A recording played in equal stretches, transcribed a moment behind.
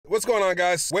What's going on,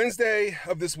 guys? Wednesday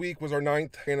of this week was our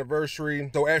 9th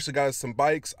anniversary. So Ashley got us some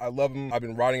bikes. I love them. I've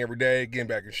been riding every day, getting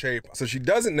back in shape. So she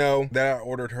doesn't know that I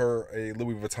ordered her a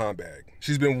Louis Vuitton bag.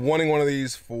 She's been wanting one of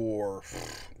these for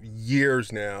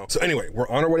years now. So anyway, we're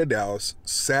on our way to Dallas.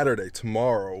 Saturday,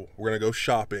 tomorrow, we're gonna go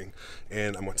shopping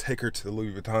and I'm gonna take her to the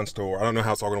Louis Vuitton store. I don't know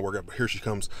how it's all gonna work out, but here she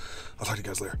comes. I'll talk to you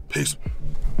guys later. Peace.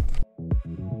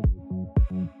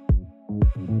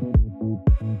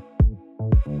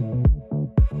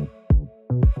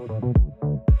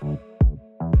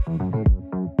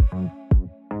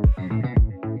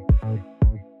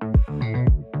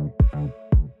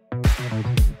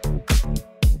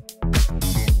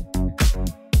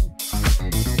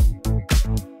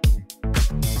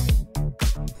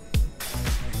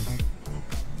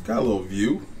 Got a little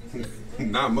view,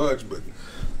 not much, but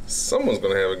someone's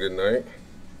gonna have a good night.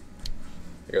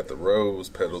 You got the rose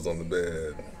petals on the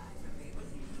bed.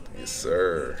 Yes,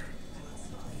 sir.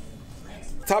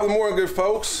 Top of the morning, good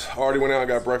folks. Already went out,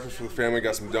 got breakfast for the family,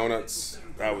 got some donuts.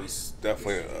 That was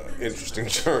definitely an interesting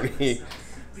journey.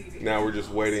 Now we're just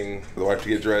waiting for the wife to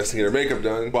get dressed and get her makeup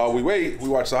done. While we wait, we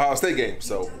watch the Ohio State game.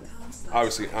 So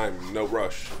obviously I'm in no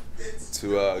rush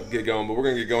to get going, but we're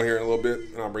gonna get going here in a little bit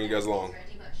and I'll bring you guys along.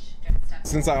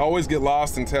 Since I always get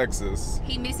lost in Texas.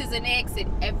 He misses an exit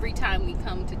every time we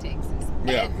come to Texas.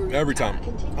 Yeah, every time.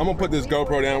 I'm gonna put this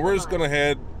GoPro down. We're just gonna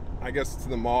head, I guess, to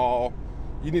the mall.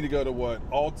 You need to go to what?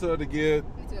 Ulta to get? I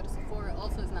need to go to Sephora.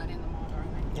 Ulta is not in the mall,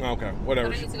 darling. Okay, whatever.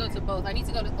 But I need to go to both. I need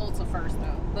to go to Ulta first,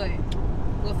 though. But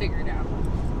we'll figure it out.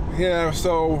 Yeah,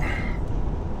 so,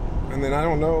 and then I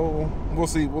don't know. We'll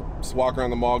see. We'll just walk around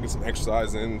the mall, get some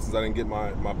exercise in since I didn't get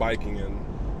my biking in.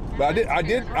 But I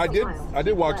did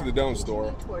walk to the donut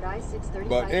store.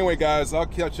 But anyway, guys, I'll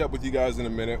catch up with you guys in a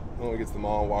minute when we get to the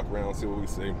mall and walk around, see what we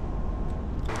see. This is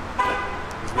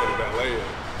where the valet is.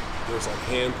 There's like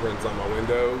handprints on my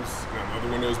windows, and on other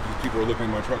windows because people were looking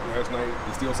in my truck last night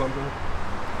to steal something.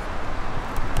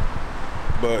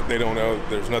 But they don't know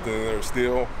there's nothing in there to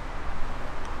steal.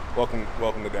 Welcome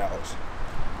to Dallas.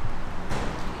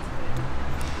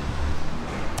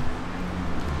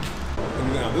 And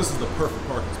now this is the perfect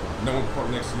parking spot. No one can park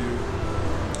next to you.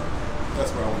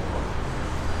 That's where I want to park.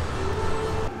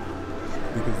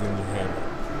 Because then you have it.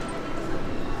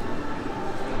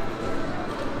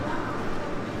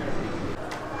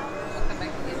 I'll come back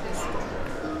and get this.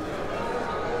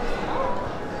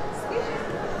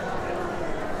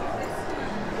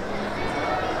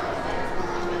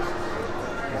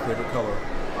 My favorite color.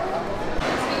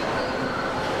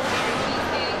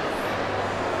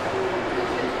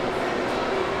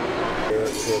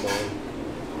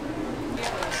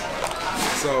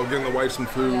 So getting the wife some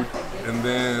food, and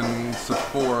then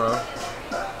Sephora,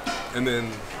 and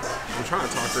then I'm trying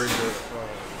to talk her into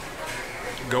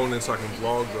going in so I can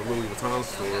vlog the Louis Vuitton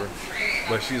store,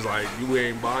 but she's like, you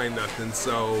ain't buying nothing,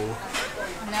 so.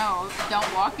 No,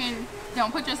 don't walk in.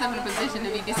 Don't put yourself in a position to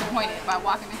be disappointed by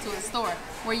walking into a store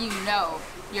where you know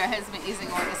your husband isn't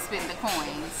going to spend the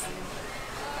coins.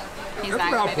 He's That's a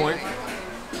not valid going point. to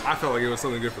do it. I felt like it was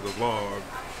something good for the vlog,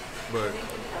 but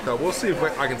no, we'll see if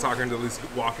I can talk her into at least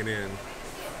walking in.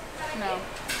 No.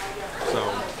 So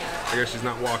I guess she's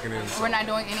not walking in. So. We're not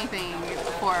doing anything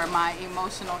for my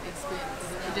emotional expense.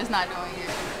 We're just not doing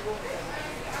it.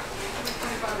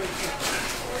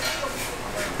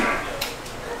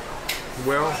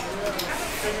 Well,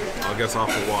 I guess I'll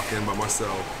have to walk in by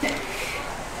myself.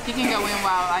 You can go in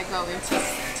while I go into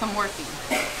some working.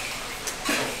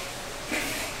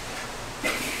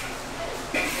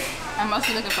 I'm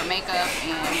mostly looking for makeup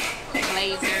and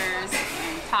blazers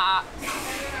and tops.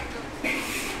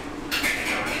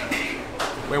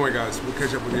 Anyway, guys, we'll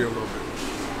catch up with you in a little bit.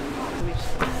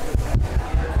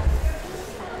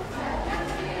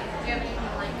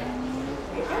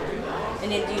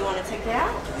 And then do you want to take that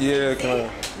out? Yeah, kind of.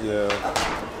 Yeah.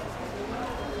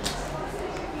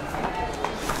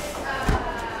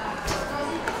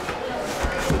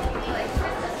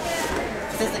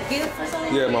 Is it good for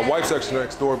something? Yeah, my wife's actually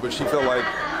next door, but she felt like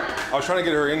I was trying to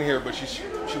get her in here, but she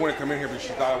wouldn't come in here because she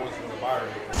thought I wasn't going to buy her.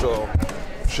 So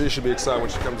she should be excited when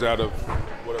she comes out of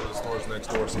whatever the store's next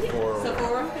door, Sephora.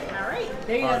 Sephora? All right.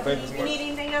 There you All go. right, thank you so If you much. need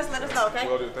anything else, let us know, okay?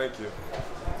 Will do. Thank you.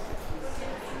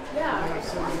 Yeah.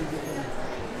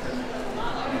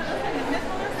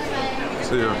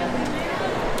 See ya.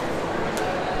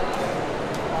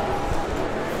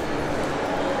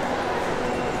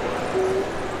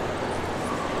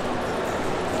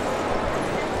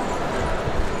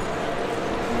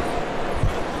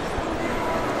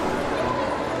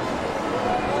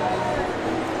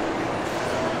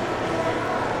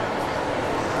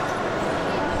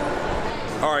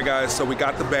 All right, guys, so we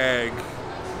got the bag.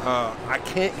 I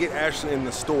can't get Ashley in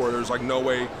the store. There's like no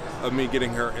way of me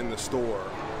getting her in the store.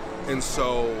 And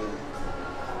so,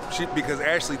 because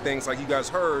Ashley thinks, like you guys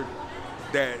heard,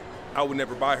 that I would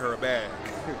never buy her a bag,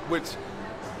 which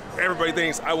everybody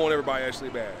thinks I won't ever buy Ashley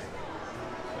a bag.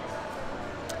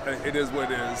 It is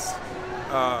what it is.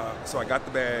 So I got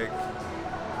the bag.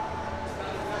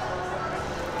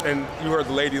 And you heard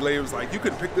the lady was like, you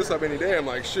could pick this up any day. I'm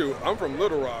like, shoot, I'm from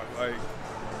Little Rock. Like,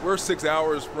 we're 6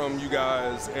 hours from you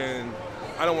guys, and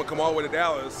I don't want to come all the way to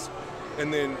Dallas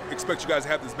and then expect you guys to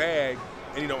have this bag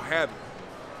and you don't have it.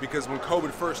 Because when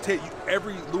COVID first hit,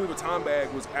 every Louis Vuitton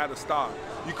bag was out of stock.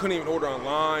 You couldn't even order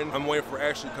online. I'm waiting for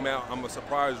Ashley to come out. I'm gonna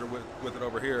surprise her with it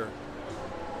over here.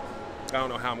 I don't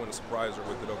know how I'm gonna surprise her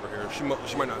with it over here. She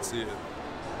might not see it.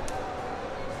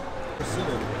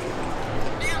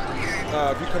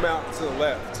 If you come out to the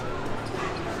left.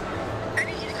 I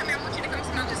need you to come in. I want you to come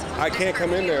smell just. I can't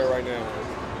come in there right now.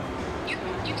 You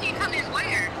can't come in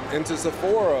where? Into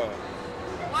Sephora.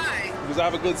 Why? Because I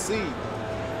have a good seat.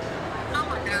 Oh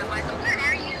my God, Michael, where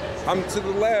are you? I'm to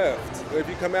the left. If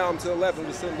you come out, I'm to the left. I'm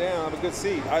just sitting down. I have a good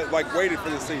seat. I like waited for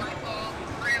the seat. Michael,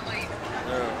 really?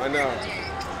 Yeah, I know.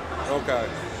 Okay.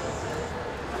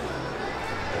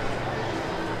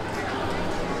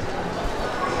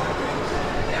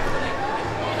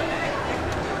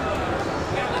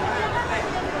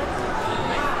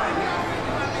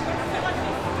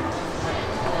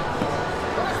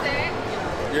 What's that?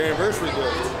 Your anniversary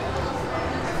gift.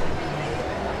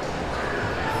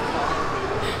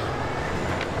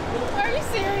 Are you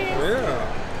serious? Yeah.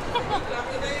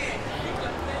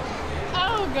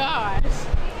 Oh gosh.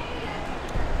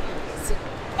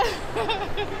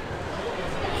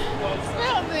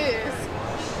 Smell this.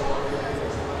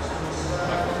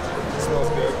 It smells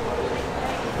good.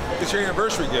 It's your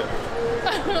anniversary gift.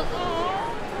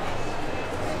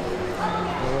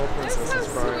 Oh, That's princess so is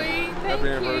crying. sweet. Happy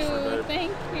anniversary, babe.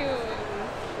 Thank you.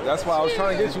 That's why I was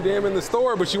trying to get you damn in the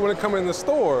store, but you wouldn't come in the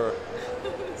store.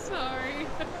 Sorry.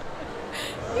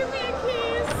 Give me a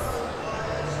kiss.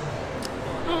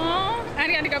 Aw, I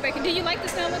gotta go back. Do you like the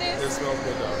smell of this? It smells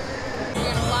good though. You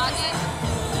gonna vlog it?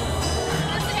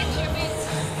 What's the next year, bitch?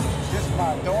 This is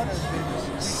my daughter's business.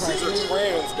 These are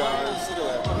friends, guys. Look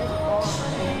at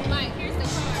that. Mike, here's the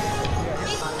card.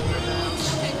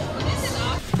 Okay, well, this is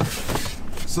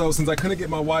off. So since I couldn't get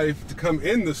my wife to come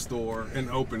in the store and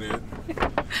open it,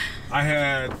 I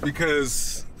had,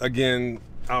 because again,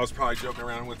 I was probably joking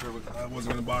around with her, I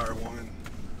wasn't gonna buy her one.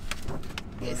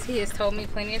 Yes, he has told me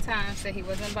plenty of times that he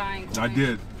wasn't buying one. I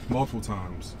did, multiple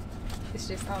times. It's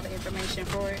just all the information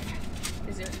for it.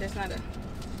 There's not a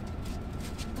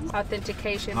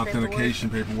authentication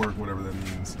paperwork, whatever that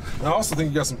means. And I also think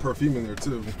you got some perfume in there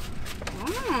too.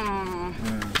 Mm.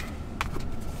 Yeah.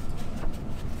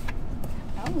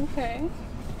 Oh, okay.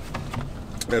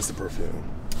 That's the perfume.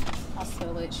 I'll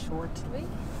smell it shortly.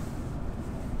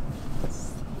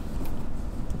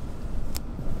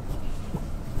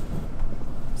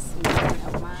 Smelling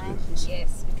of mine.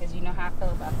 Yes, because you know how I feel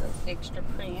about those extra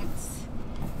prints.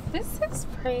 This is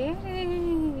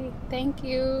pretty. Thank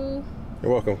you.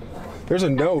 You're welcome. There's a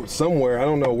note somewhere. I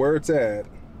don't know where it's at.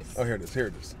 Oh, here it is. Here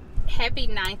it is. Happy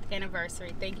 9th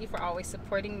anniversary. Thank you for always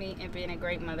supporting me and being a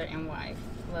great mother and wife.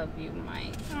 Love you,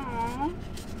 Mike. Aww.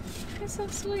 That's so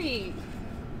sweet.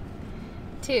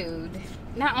 Dude,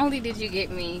 not only did you get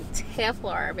me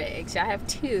Teflon bags, I have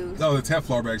two. Oh, the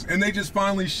Teflon bags. And they just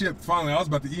finally shipped. Finally, I was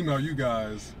about to email you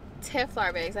guys.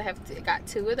 Teflon bags. I have got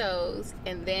two of those.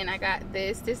 And then I got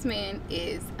this. This man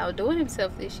is outdoing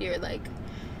himself this year. Like,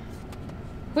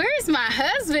 where's my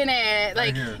husband at?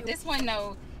 Like, right this one,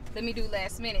 no, let me do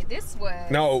last minute. This was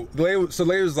No, so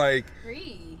Leia was like,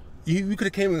 free. you could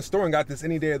have came in the store and got this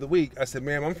any day of the week. I said,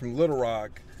 ma'am, I'm from Little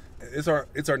Rock. It's our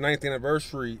 9th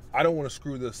anniversary. I don't want to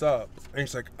screw this up. And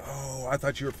she's like, oh, I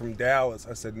thought you were from Dallas.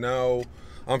 I said, no.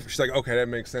 She's like, okay, that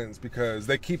makes sense because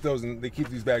they keep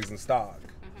these bags in stock.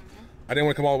 I didn't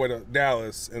want to come all the way to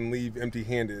Dallas and leave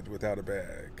empty-handed without a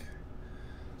bag.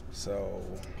 So.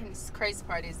 And the crazy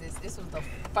part is this was the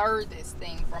furthest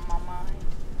thing from my mind.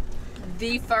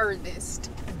 The furthest.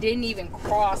 Didn't even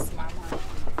cross my mind.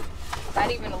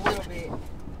 Not even a little bit.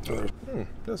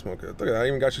 That smells good. Look at that. I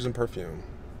even got you some perfume.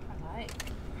 I like.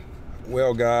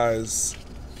 Well, guys,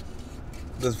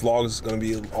 this vlog is going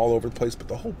to be all over the place, but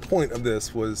the whole point of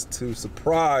this was to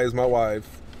surprise my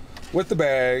wife with the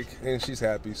bag, and she's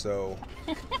happy, so.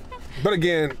 But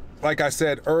again, like I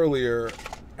said earlier,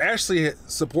 Ashley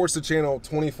supports the channel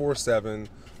 24/7,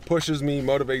 pushes me,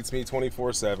 motivates me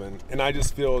 24/7, and I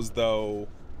just feel as though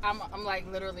I'm like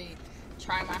literally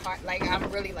trying my hard, like I'm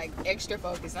really like extra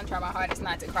focused. I'm trying my hardest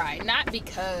not to cry. Not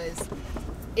because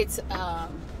it's a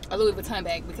Louis Vuitton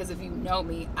bag, because if you know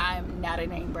me, I'm not a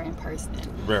name brand person.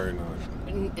 Very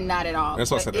not. Not at all.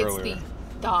 That's what I said it's earlier. The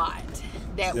thought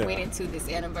that went into this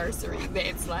anniversary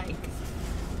that's like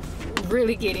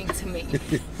really getting to me.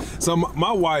 So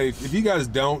my wife, if you guys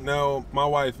don't know, my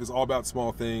wife is all about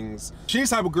small things. She's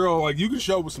the type of girl, like, you can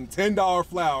show up with some $10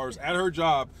 flowers at her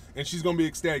job and she's gonna be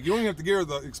ecstatic. You don't even have to give her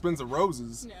the expensive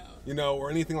roses, No. you know,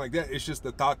 or anything like that. It's just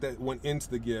the thought that went into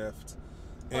the gift.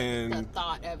 And the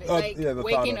thought of it, like yeah,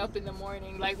 waking up in the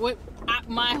morning, like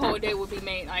my whole day would be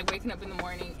made like waking up in the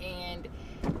morning and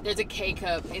there's a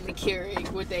K-cup in the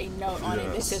Keurig with a note on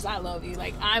it that says "I love you."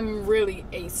 Like, I'm really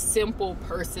a simple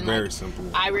person. Very like, simple.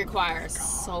 I require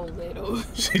so little.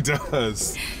 She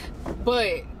does.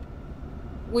 But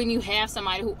when you have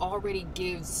somebody who already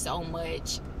gives so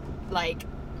much, like,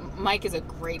 Mike is a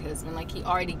great husband. Like, he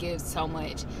already gives so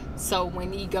much. So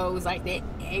when he goes like that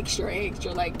extra,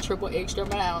 like triple extra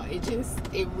amount,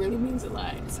 it really means a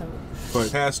lot. So.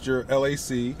 But passed your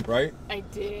LAC, right? I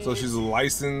did. So she's a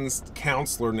licensed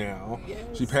counselor now. Yes.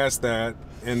 She passed that,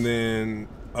 and then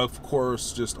of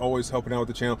course just always helping out with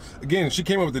the channel. Again, she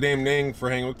came up with the damn name for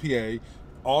Hangin with PA.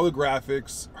 All the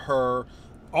graphics, her.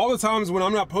 All the times when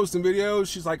I'm not posting videos,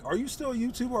 she's like, "Are you still a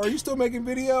YouTuber? Are you still making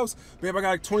videos?" Babe, I got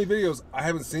like 20 videos. I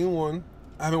haven't seen one.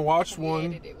 I haven't watched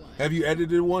one. Have you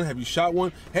edited one? Have you shot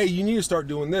one? Hey, you need to start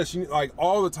doing this. You need, like,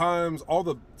 all the times, all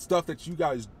the stuff that you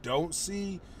guys don't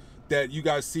see, that you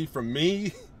guys see from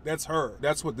me, that's her.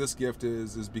 That's what this gift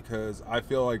is because I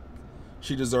feel like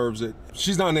she deserves it.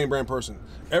 She's not a name brand person.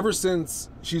 Ever since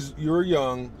you were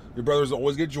young, your brothers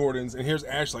always get Jordans, and here's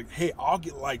Ash like, "Hey, I'll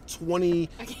get like 20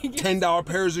 $10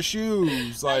 pairs of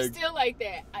shoes." Like, I'm still like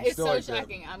that. It's so like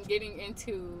shocking. I'm getting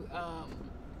into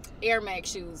Air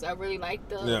Max shoes. I really like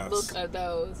the look of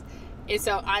those. And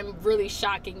so I'm really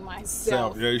shocking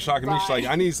myself. Yeah, you're shocking me. She's like,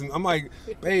 "I need some." I'm like,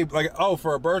 "Babe, like, oh,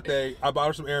 for her birthday, I bought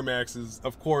her some Air Maxes.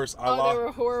 Of course, they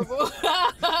were horrible.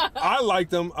 I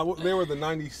liked them. They were the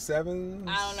 97s.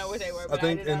 I don't know what they were, but I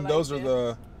think, and those are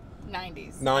the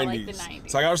 90s. 90s. I like the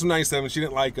 90s. So I got her some 97s. She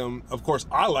didn't like them. Of course,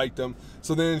 I liked them.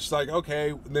 So then she's like,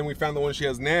 okay. Then we found the one she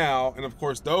has now, and of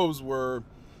course, those were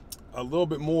a little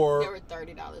bit more. They were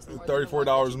 $30 more.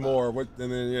 $34 more.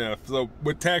 And then so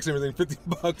with tax and everything,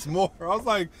 $50 more. I was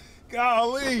like,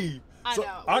 golly. I So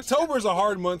know. October is a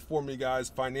hard month for me, guys.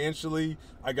 Financially,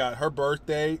 I got her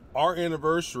birthday, our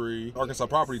anniversary, Arkansas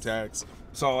property tax.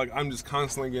 So like, I'm just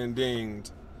constantly getting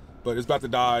dinged, but it's about to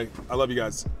die. I love you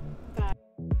guys. Bye.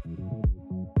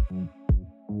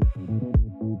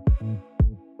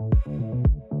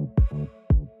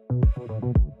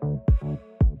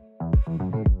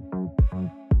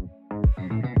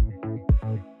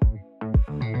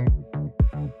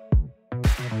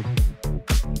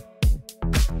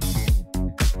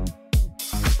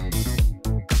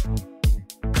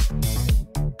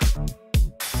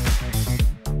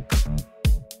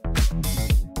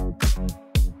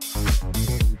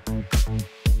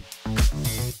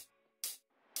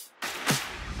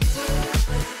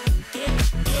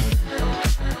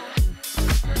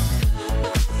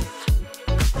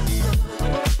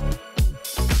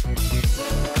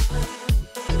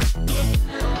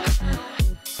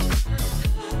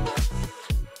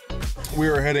 We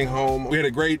are heading home. We had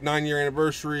a great 9-year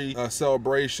anniversary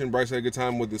celebration. Bryce had a good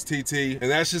time with his TT.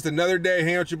 And that's just another day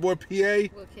hanging out with your boy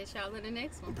PA. We'll catch y'all in the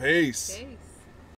next one. Peace. Peace.